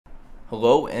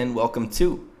Hello and welcome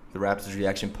to the Raptors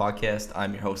Reaction Podcast.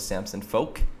 I'm your host, Samson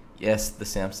Folk. Yes, the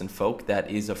Samson Folk. That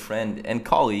is a friend and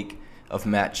colleague of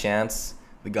Matt Chance,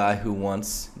 the guy who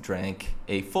once drank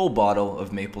a full bottle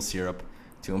of maple syrup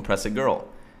to impress a girl.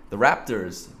 The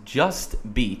Raptors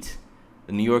just beat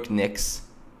the New York Knicks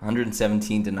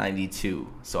 117-92.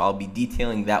 So I'll be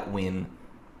detailing that win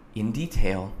in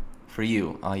detail for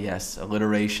you. Yes,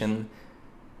 alliteration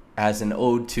as an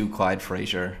ode to Clyde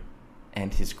Frazier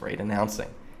and his great announcing.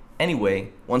 Anyway,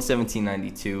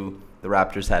 117-92, the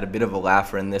Raptors had a bit of a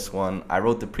laugher in this one. I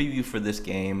wrote the preview for this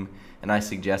game, and I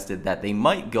suggested that they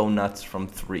might go nuts from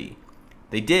three.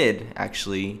 They did,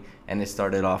 actually, and it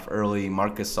started off early.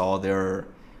 Marc Gasol,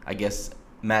 I guess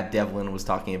Matt Devlin was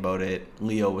talking about it.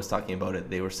 Leo was talking about it.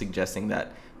 They were suggesting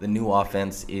that the new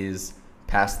offense is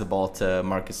pass the ball to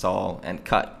Marc Gasol and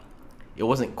cut. It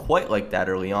wasn't quite like that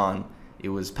early on. It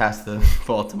was pass the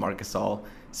ball to Marc Gasol,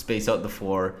 space out the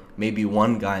floor, maybe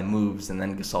one guy moves, and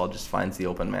then Gasol just finds the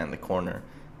open man in the corner.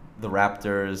 The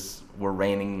Raptors were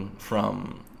raining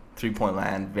from three-point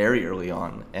land very early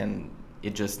on, and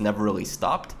it just never really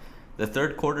stopped. The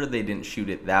third quarter, they didn't shoot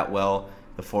it that well.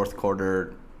 The fourth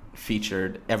quarter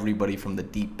featured everybody from the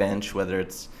deep bench, whether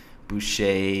it's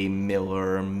Boucher,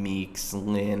 Miller, Meeks,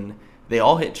 Lynn. They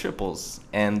all hit triples,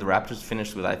 and the Raptors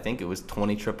finished with, I think it was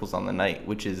 20 triples on the night,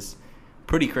 which is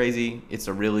pretty crazy. It's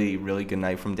a really, really good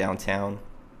night from downtown.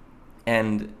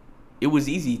 And it was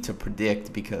easy to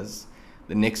predict because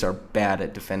the Knicks are bad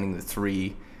at defending the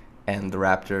three, and the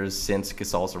Raptors, since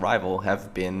Gasol's arrival,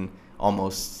 have been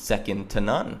almost second to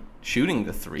none shooting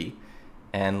the three.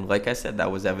 And like I said,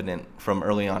 that was evident from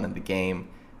early on in the game.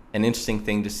 An interesting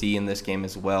thing to see in this game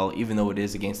as well, even though it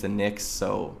is against the Knicks,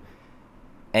 so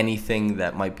anything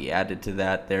that might be added to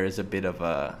that, there is a bit of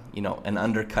an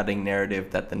undercutting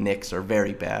narrative that the Knicks are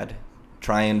very bad,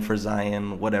 trying for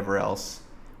Zion, whatever else,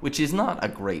 which is not a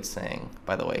great saying,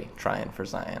 by the way, trying for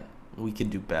Zion. We could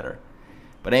do better.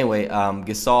 But anyway,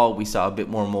 Gasol, we saw a bit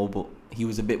more mobile. He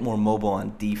was a bit more mobile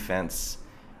on defense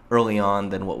early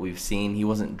on than what we've seen. He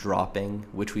wasn't dropping,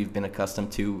 which we've been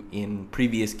accustomed to in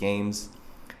previous games.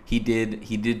 He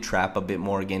did trap a bit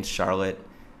more against Charlotte,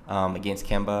 against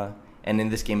Kemba. And in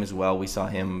this game as well, we saw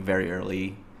him very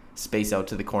early space out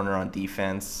to the corner on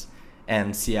defense.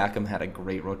 And Siakam had a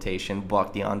great rotation,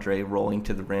 blocked DeAndre rolling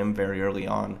to the rim very early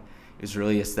on. It was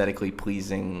really aesthetically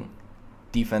pleasing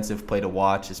defensive play to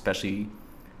watch, especially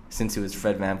since it was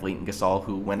Fred VanVleet and Gasol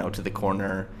who went out to the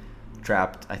corner,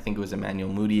 trapped, I think it was Emmanuel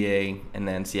Mudiay, and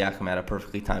then Siakam had a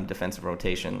perfectly timed defensive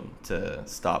rotation to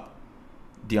stop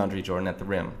DeAndre Jordan at the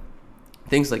rim.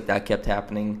 Things like that kept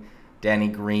happening. Danny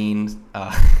Green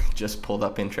just pulled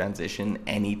up in transition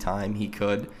anytime he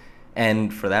could,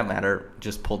 and for that matter,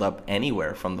 just pulled up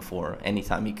anywhere from the floor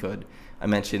anytime he could. I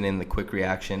mentioned in the quick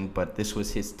reaction, but this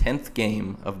was his 10th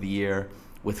game of the year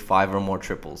with 5 or more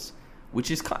triples, which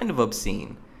is kind of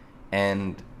obscene.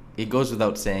 And it goes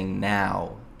without saying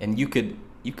now, and you could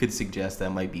suggest that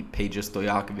might be Peja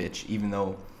Stojakovic, even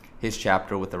though his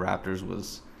chapter with the Raptors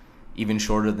was even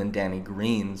shorter than Danny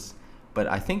Green's. But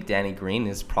I think Danny Green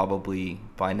is probably,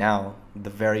 by now, the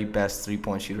very best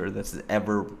three-point shooter that's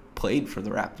ever played for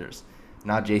the Raptors.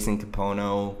 Not Jason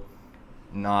Kapono,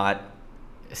 not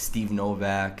Steve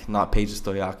Novak, not Peja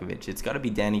Stojakovic. It's got to be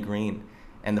Danny Green.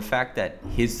 And the fact that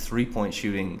his three-point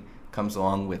shooting comes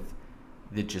along with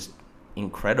the just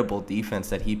incredible defense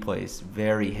that he plays,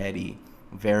 very heady,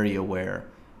 very aware,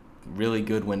 really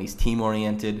good when he's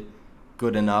team-oriented,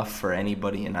 good enough for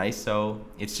anybody in ISO.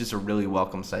 It's just a really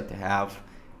welcome sight to have.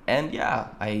 And yeah,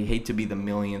 I hate to be the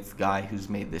millionth guy who's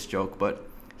made this joke, but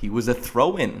he was a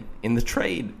throw-in in the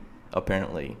trade,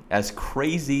 apparently. As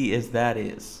crazy as that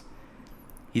is.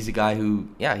 He's a guy who,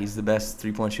 he's the best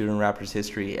three-point shooter in Raptors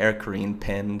history. Eric Green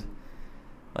penned.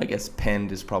 I guess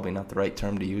penned is probably not the right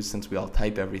term to use since we all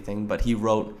type everything, but he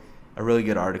wrote a really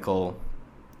good article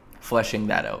fleshing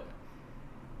that out.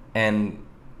 And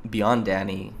beyond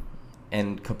Danny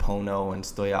and Kapono and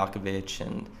Stojakovic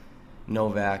and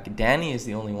Novak, Danny is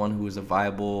the only one who is a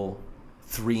viable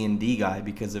 3-and-D guy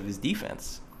because of his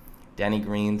defense. Danny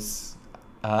Green's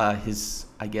his,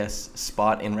 I guess,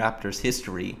 spot in Raptors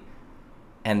history,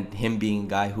 and him being a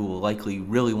guy who will likely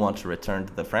really want to return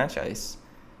to the franchise,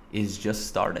 is just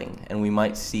starting. And we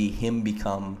might see him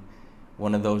become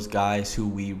one of those guys who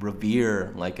we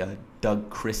revere, like a Doug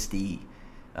Christie,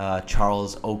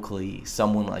 Charles Oakley,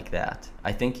 someone like that.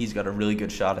 I think he's got a really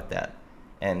good shot at that,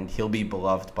 and he'll be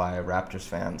beloved by Raptors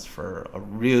fans for a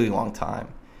really long time.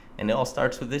 And it all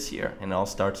starts with this year, and it all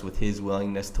starts with his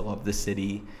willingness to love the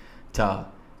city, to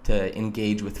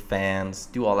engage with fans,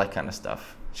 do all that kind of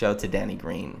stuff. Shout out to Danny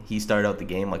Green. He started out the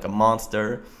game like a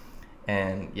monster,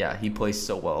 And yeah, he plays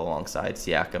so well alongside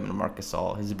Siakam and Marc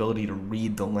Gasol. His ability to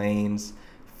read the lanes,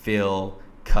 fill,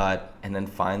 cut, and then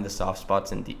find the soft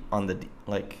spots on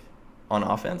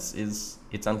offense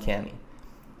it's uncanny.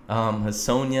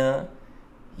 Hasonia,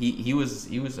 he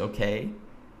was okay.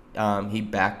 He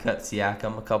back cut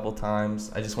Siakam a couple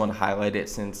times. I just want to highlight it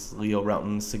since Leo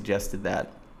Roughton suggested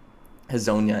that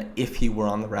Hazonia, if he were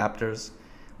on the Raptors,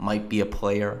 might be a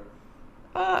player.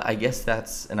 I guess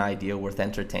that's an idea worth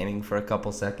entertaining for a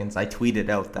couple seconds. I tweeted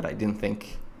out that I didn't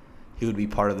think he would be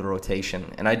part of the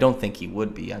rotation, and I don't think he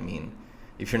would be. I mean,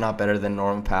 if you're not better than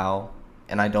Norman Powell,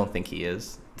 and I don't think he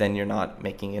is, then you're not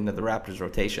making it into the Raptors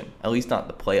rotation, at least not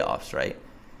the playoffs, right?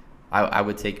 I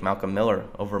would take Malcolm Miller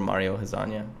over Mario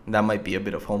Hazonia. That might be a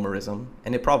bit of homerism,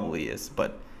 and it probably is,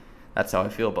 but that's how I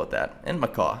feel about that. And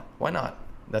McCaw, why not?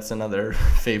 That's another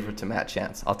favorite to Matt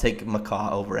Chance. I'll take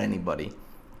McCaw over anybody,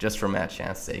 just for Matt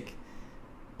Chance's sake.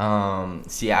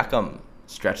 Siakam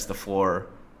stretched the floor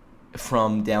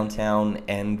from downtown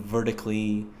and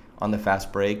vertically on the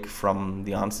fast break from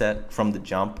the onset, from the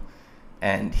jump,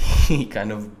 and he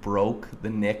kind of broke the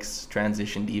Knicks'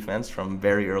 transition defense from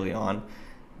very early on.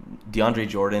 DeAndre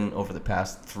Jordan over the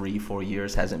past 3-4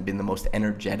 years hasn't been the most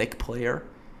energetic player.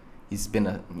 He's been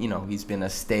a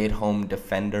stay-at-home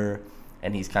defender,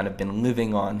 and he's kind of been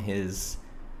living on his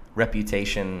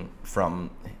reputation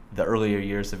from the earlier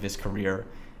years of his career.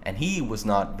 And he was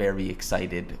not very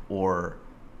excited or,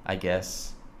 I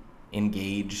guess,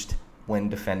 engaged when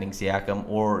defending Siakam,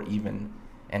 or even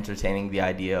entertaining the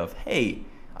idea of, hey,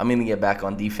 I'm going to get back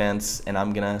on defense and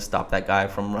I'm going to stop that guy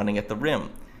from running at the rim.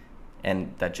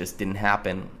 And that just didn't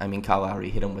happen. I mean, Kyle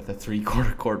Lowry hit him with a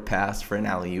 3/4 court pass for an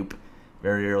alley-oop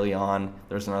very early on.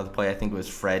 There was another play, I think it was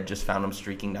Fred, just found him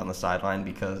streaking down the sideline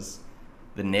because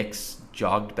the Knicks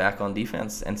jogged back on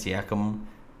defense and Siakam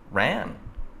ran.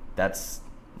 That's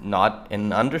not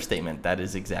an understatement. That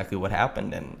is exactly what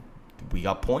happened, and we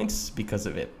got points because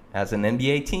of it. As an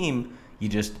NBA team, you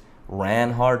just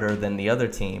ran harder than the other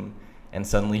team, and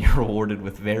suddenly you're rewarded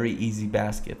with very easy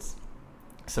baskets.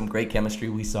 Some great chemistry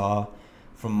we saw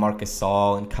from Marc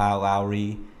Gasol and Kyle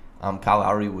Lowry. Kyle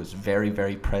Lowry was very,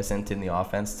 very present in the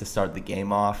offense to start the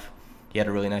game off. He had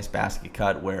a really nice basket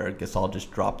cut where Gasol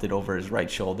just dropped it over his right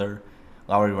shoulder.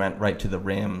 Lowry went right to the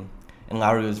rim, and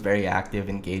Lowry was very active,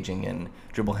 engaging in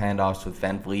dribble handoffs with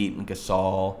Van Vliet and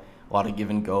Gasol. A lot of give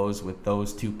and goes with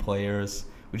those two players,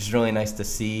 which is really nice to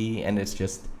see, and it's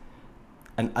just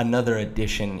another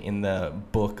addition in the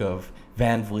book of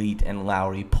Van Vliet and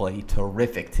Lowry play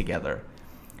terrific together.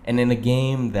 And in a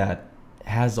game that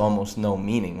has almost no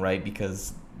meaning, right?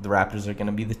 Because the Raptors are going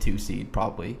to be the 2 seed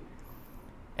probably.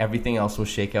 Everything else will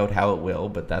shake out how it will,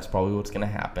 but that's probably what's going to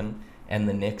happen. And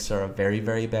the Knicks are a very,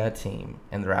 very bad team.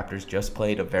 And the Raptors just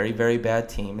played a very, very bad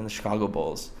team in the Chicago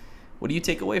Bulls. What do you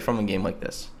take away from a game like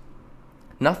this?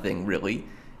 Nothing, really,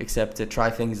 except to try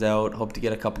things out, hope to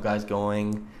get a couple guys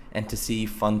going, and to see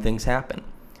fun things happen.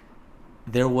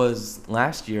 There was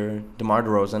last year, DeMar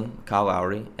DeRozan, Kyle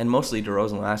Lowry, and mostly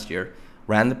DeRozan last year,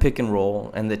 ran the pick and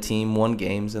roll, and the team won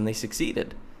games, and they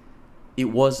succeeded.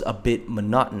 It was a bit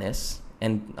monotonous,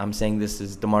 and I'm saying this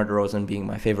is DeMar DeRozan being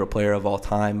my favorite player of all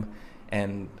time,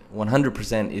 and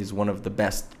 100% is one of the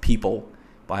best people,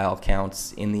 by all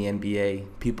counts, in the NBA.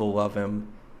 People love him.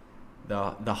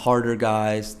 The harder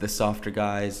guys, the softer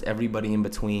guys, everybody in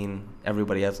between,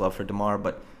 everybody has love for DeMar,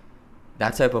 but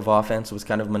that type of offense was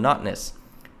kind of monotonous.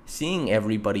 Seeing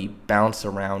everybody bounce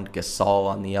around Gasol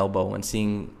on the elbow and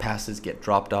seeing passes get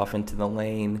dropped off into the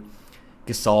lane.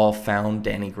 Gasol found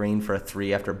Danny Green for a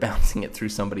 3 after bouncing it through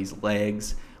somebody's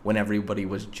legs when everybody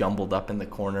was jumbled up in the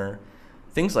corner.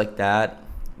 Things like that,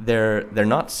 they're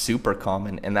not super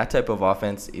common, and that type of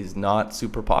offense is not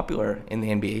super popular in the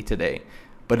NBA today.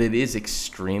 But it is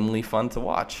extremely fun to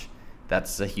watch.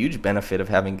 That's a huge benefit of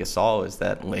having Gasol, is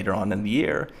that later on in the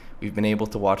year, we've been able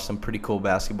to watch some pretty cool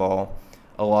basketball,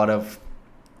 a lot of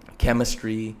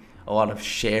chemistry, a lot of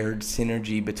shared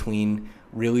synergy between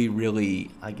really,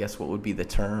 really, I guess what would be the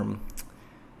term?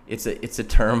 It's a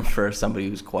term for somebody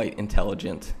who's quite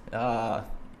intelligent.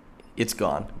 It's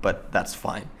gone, but that's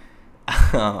fine.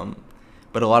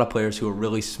 But a lot of players who are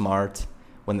really smart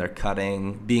when they're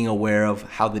cutting, being aware of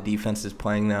how the defense is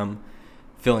playing them,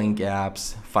 filling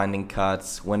gaps, finding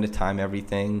cuts, when to time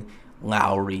everything.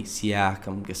 Lowry,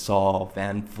 Siakam, Gasol,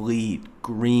 Van Vliet,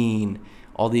 Green,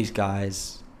 all these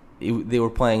guys, they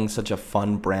were playing such a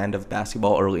fun brand of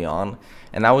basketball early on,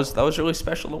 and that was really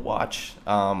special to watch.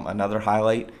 Another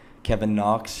highlight, Kevin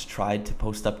Knox tried to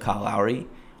post up Kyle Lowry.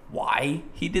 Why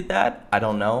he did that, I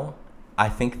don't know. I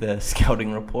think the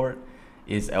scouting report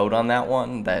is out on that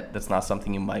one. That's not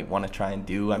something you might want to try and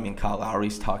do. I mean, Kyle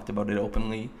Lowry's talked about it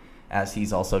openly, as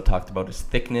he's also talked about his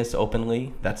thickness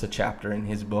openly. That's a chapter in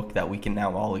his book that we can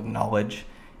now all acknowledge,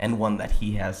 and one that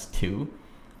he has too.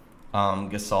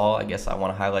 Gasol, I guess I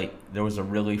want to highlight, there was a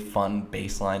really fun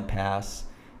baseline pass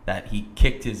that he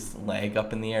kicked his leg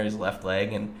up in the air, his left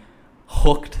leg, and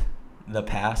hooked the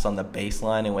pass on the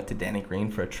baseline and went to Danny Green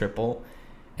for a triple.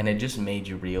 And it just made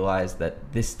you realize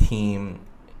that this team,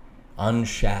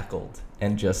 unshackled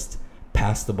and just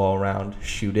pass the ball around,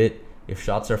 shoot it. If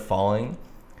shots are falling,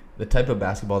 the type of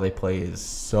basketball they play is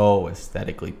so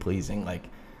aesthetically pleasing. Like,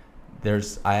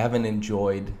 I haven't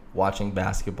enjoyed watching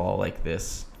basketball like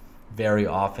this very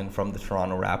often from the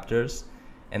Toronto Raptors.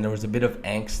 And there was a bit of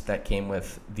angst that came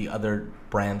with the other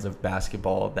brands of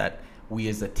basketball that we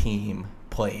as a team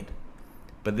played.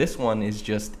 But this one is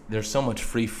just, there's so much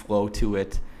free flow to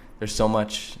it. There's so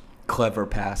much clever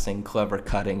passing, clever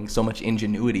cutting, so much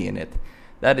ingenuity in it.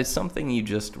 That is something you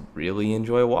just really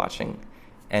enjoy watching.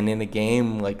 And in a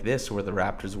game like this, where the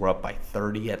Raptors were up by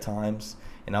 30 at times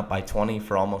and up by 20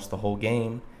 for almost the whole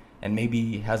game, and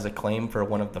maybe has a claim for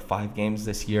one of the 5 games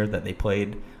this year that they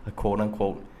played a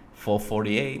quote-unquote full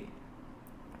 48,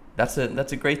 that's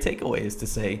a great takeaway, is to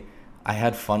say, I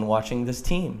had fun watching this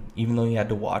team, even though you had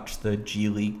to watch the G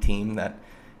League team that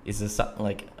is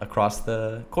across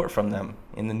the court from them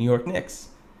in the New York Knicks.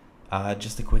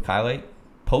 Just a quick highlight,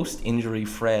 post-injury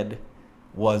Fred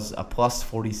was a plus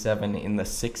 47 in the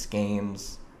 6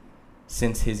 games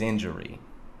since his injury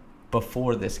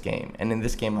before this game. And in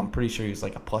this game, I'm pretty sure he was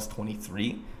like a plus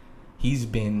 23. He's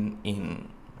been in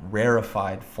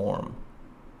rarefied form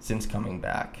since coming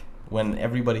back. When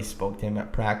everybody spoke to him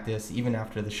at practice, even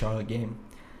after the Charlotte game,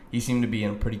 he seemed to be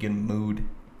in a pretty good mood.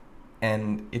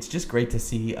 And it's just great to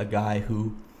see a guy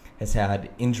who has had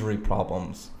injury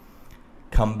problems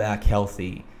come back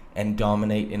healthy and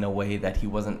dominate in a way that he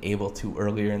wasn't able to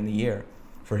earlier in the year.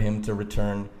 For him to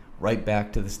return right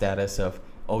back to the status of,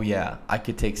 oh yeah, I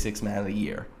could take 6th man of the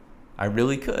year. I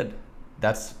really could.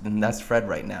 That's Fred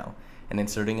right now. And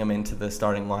inserting him into the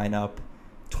starting lineup,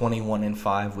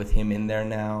 21-5 with him in there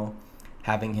now,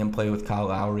 having him play with Kyle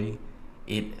Lowry,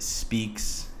 it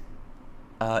speaks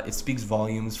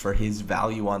volumes for his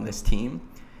value on this team,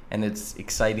 and it's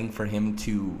exciting for him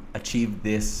to achieve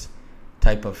this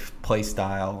type of play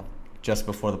style just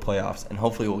before the playoffs, and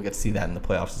hopefully we'll get to see that in the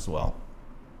playoffs as well.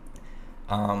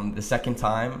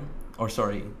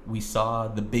 We saw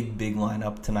the big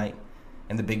lineup tonight,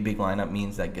 and the big lineup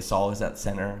means that Gasol is at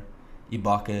center,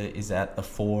 Ibaka is at the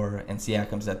 4, and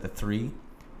Siakam's at the 3.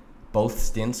 Both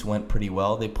stints went pretty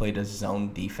well. They played a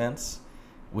zone defense,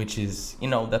 which is,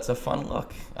 that's a fun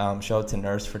look. Shout out to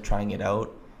Nurse for trying it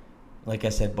out. Like I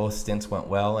said, both stints went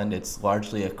well, and it's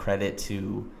largely a credit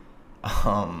to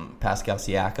Pascal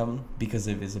Siakam because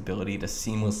of his ability to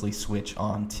seamlessly switch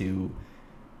on to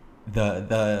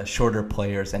the shorter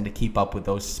players and to keep up with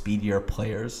those speedier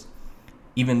players.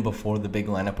 Even before the big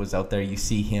lineup was out there, you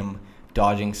see him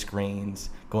dodging screens,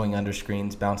 going under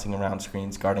screens, bouncing around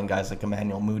screens, guarding guys like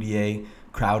Emmanuel Mudiay,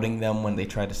 crowding them when they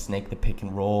try to snake the pick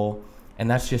and roll. And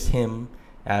that's just him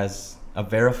as a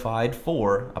verified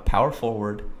 4, a power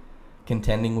forward,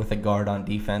 contending with a guard on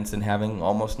defense and having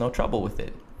almost no trouble with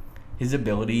it. His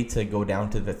ability to go down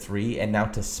to the 3 and now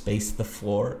to space the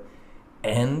floor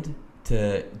and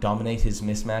to dominate his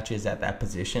mismatches at that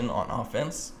position on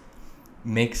offense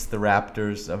makes the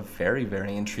Raptors a very,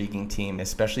 very intriguing team,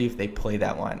 especially if they play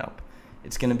that lineup.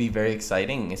 It's going to be very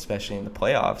exciting, especially in the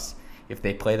playoffs, if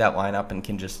they play that lineup and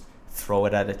can just throw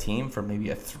it at a team for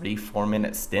maybe a 3-4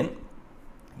 minute stint.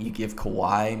 You give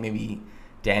Kawhi, maybe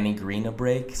Danny Green a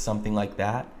break, something like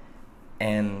that,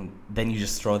 and then you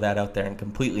just throw that out there and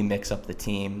completely mix up the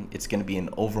team. It's going to be an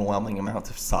overwhelming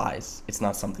amount of size. It's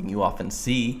not something you often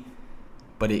see,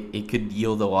 but it could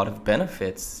yield a lot of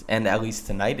benefits, and at least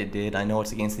tonight it did. I know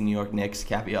it's against the New York Knicks,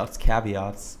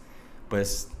 caveats,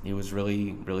 but it was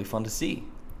really, really fun to see.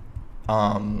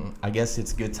 I guess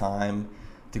it's a good time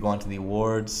to go on to the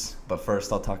awards, but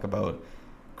first I'll talk about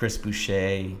Chris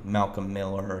Boucher, Malcolm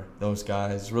Miller, those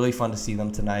guys. Really fun to see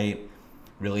them tonight.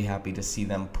 Really happy to see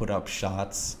them put up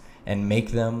shots and make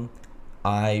them.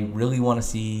 I really want to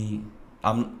see...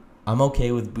 I'm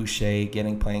okay with Boucher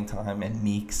getting playing time and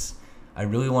Meeks. I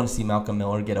really want to see Malcolm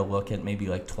Miller get a look at maybe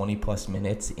like 20-plus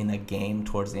minutes in a game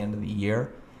towards the end of the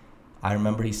year. I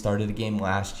remember he started a game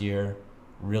last year.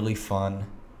 Really fun.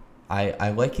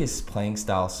 I like his playing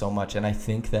style so much, and I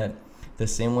think that the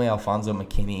same way Alfonso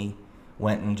McKinney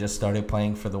went and just started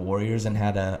playing for the Warriors and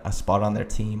had a spot on their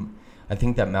team, I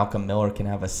think that Malcolm Miller can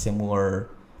have a similar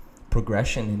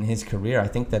progression in his career. I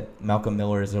think that Malcolm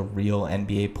Miller is a real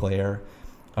NBA player,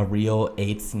 a real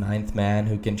 8th, 9th man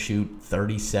who can shoot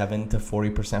 37 to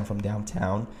 40% from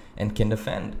downtown and can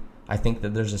defend. I think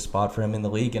that there's a spot for him in the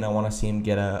league, and I want to see him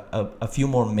get a few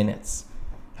more minutes.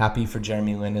 Happy for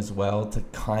Jeremy Lin as well to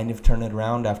kind of turn it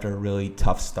around after a really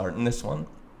tough start in this one.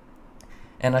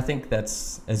 And I think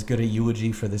that's as good a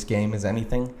eulogy for this game as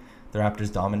anything. The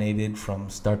Raptors dominated from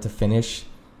start to finish.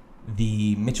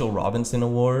 The Mitchell Robinson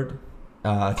Award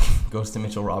goes to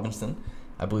Mitchell Robinson.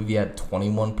 I believe he had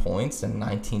 21 points and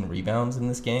 19 rebounds in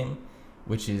this game,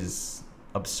 which is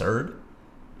absurd.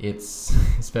 It's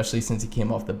especially since he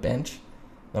came off the bench.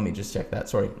 Let me just check that.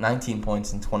 Sorry, 19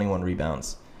 points and 21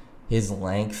 rebounds. His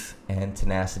length and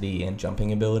tenacity and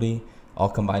jumping ability all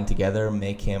combined together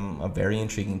make him a very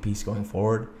intriguing piece going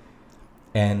forward.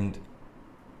 And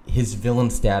his villain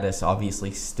status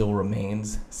obviously still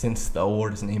remains since the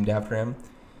award is named after him.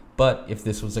 But if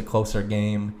this was a closer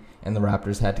game and the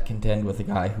Raptors had to contend with a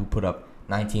guy who put up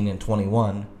 19 and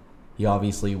 21, he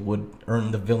obviously would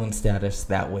earn the villain status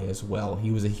that way as well. He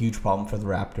was a huge problem for the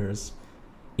Raptors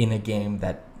in a game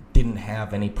that didn't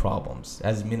have any problems,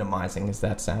 as minimizing as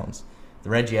that sounds. The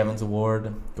Reggie Evans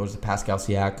Award goes to Pascal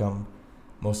Siakam,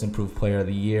 Most Improved Player of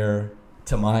the Year.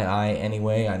 To my eye,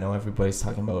 anyway. I know everybody's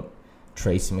talking about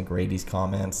Tracy McGrady's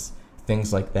comments,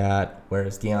 things like that,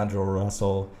 whereas D'Angelo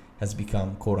Russell has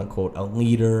become, quote-unquote, a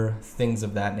leader, things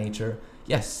of that nature.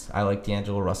 Yes, I like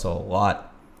D'Angelo Russell a lot.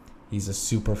 He's a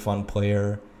super fun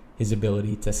player. His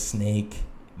ability to snake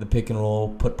the pick and roll,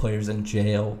 put players in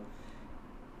jail,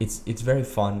 it's very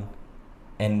fun,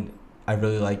 and I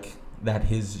really like that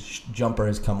his jumper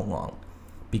has come along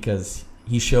because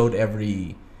he showed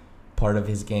every part of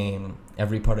his game,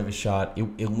 every part of his shot.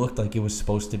 It looked like it was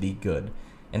supposed to be good,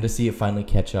 and to see it finally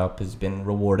catch up has been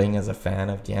rewarding as a fan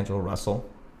of D'Angelo Russell.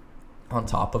 On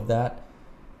top of that,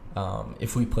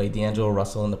 if we play D'Angelo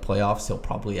Russell in the playoffs, he'll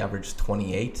probably average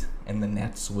 28, and the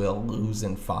Nets will lose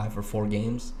in 5 or 4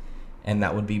 games, and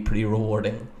that would be pretty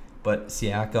rewarding. But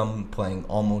Siakam playing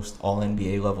almost all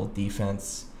NBA level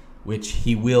defense, which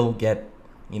he will get,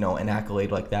 an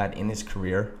accolade like that in his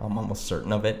career. I'm almost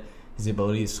certain of it. His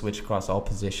ability to switch across all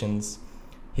positions,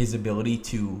 his ability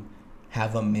to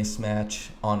have a mismatch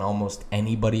on almost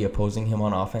anybody opposing him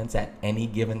on offense at any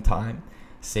given time,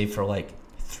 save for like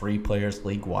 3 players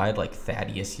league-wide, like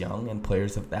Thaddeus Young and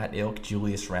players of that ilk,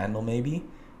 Julius Randle maybe,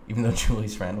 even though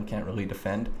Julius Randle can't really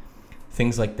defend.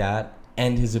 Things like that,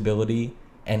 and his ability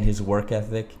and his work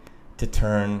ethic to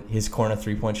turn his corner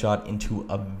three-point shot into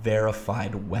a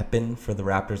verified weapon for the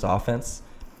Raptors offense.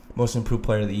 Most Improved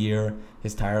Player of the Year,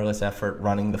 his tireless effort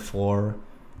running the floor.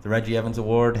 The Reggie Evans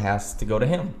Award has to go to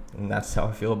him, and that's how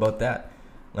I feel about that.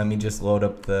 Let me just load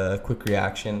up the quick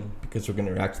reaction because we're going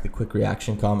to react to the quick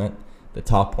reaction comment, the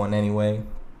top one anyway.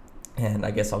 And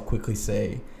I guess I'll quickly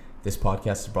say this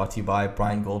podcast is brought to you by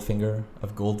Brian Goldfinger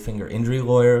of Goldfinger Injury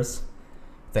Lawyers.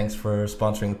 Thanks for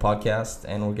sponsoring the podcast,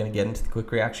 and we're going to get into the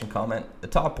quick reaction comment, the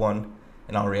top one,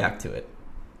 and I'll react to it.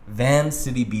 Van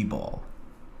City B-Ball.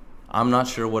 I'm not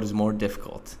sure what is more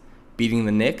difficult, beating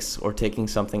the Knicks or taking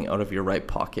something out of your right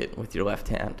pocket with your left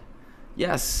hand.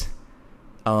 Yes,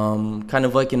 kind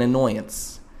of like an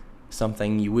annoyance,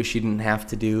 something you wish you didn't have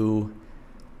to do,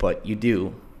 but you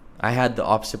do. I had the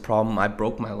opposite problem. I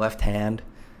broke my left hand,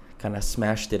 kind of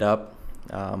smashed it up.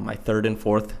 My third and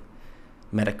fourth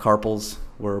metacarpals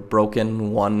were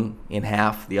broken, one in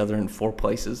half, the other in 4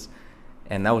 places,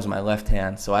 and that was my left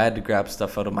hand. So I had to grab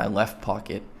stuff out of my left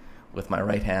pocket with my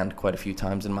right hand quite a few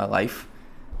times in my life,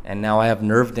 and now I have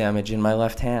nerve damage in my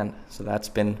left hand, so that's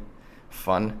been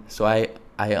fun. So I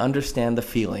understand the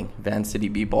feeling, Van City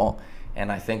B-Ball,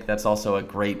 and I think that's also a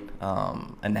great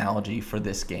analogy for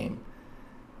this game.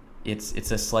 It's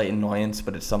a slight annoyance,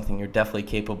 but it's something you're definitely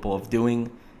capable of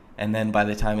doing, and then by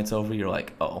the time it's over, you're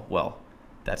like, oh, well,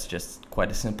 that's just quite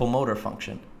a simple motor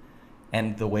function.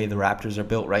 And the way the Raptors are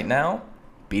built right now,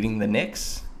 beating the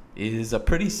Knicks is a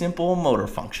pretty simple motor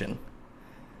function.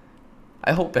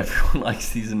 I hope everyone likes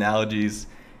these analogies,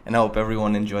 and I hope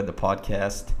everyone enjoyed the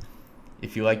podcast.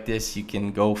 If you like this, you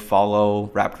can go follow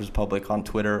Raptors Republic on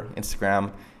Twitter,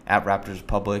 Instagram, at Raptors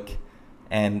Republic,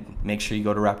 and make sure you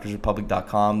go to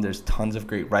raptorsrepublic.com. There's tons of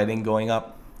great writing going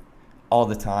up all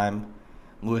the time.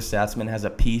 Louis Satzman has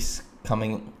a piece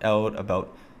coming out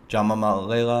about Jama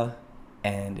Malalela,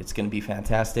 and it's going to be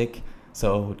fantastic.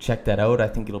 So check that out. I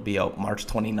think it'll be out March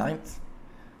 29th.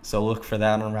 So look for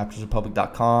that on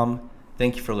raptorsrepublic.com.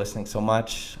 Thank you for listening so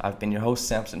much. I've been your host,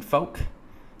 Samson Folk.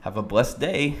 Have a blessed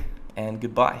day, and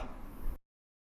goodbye.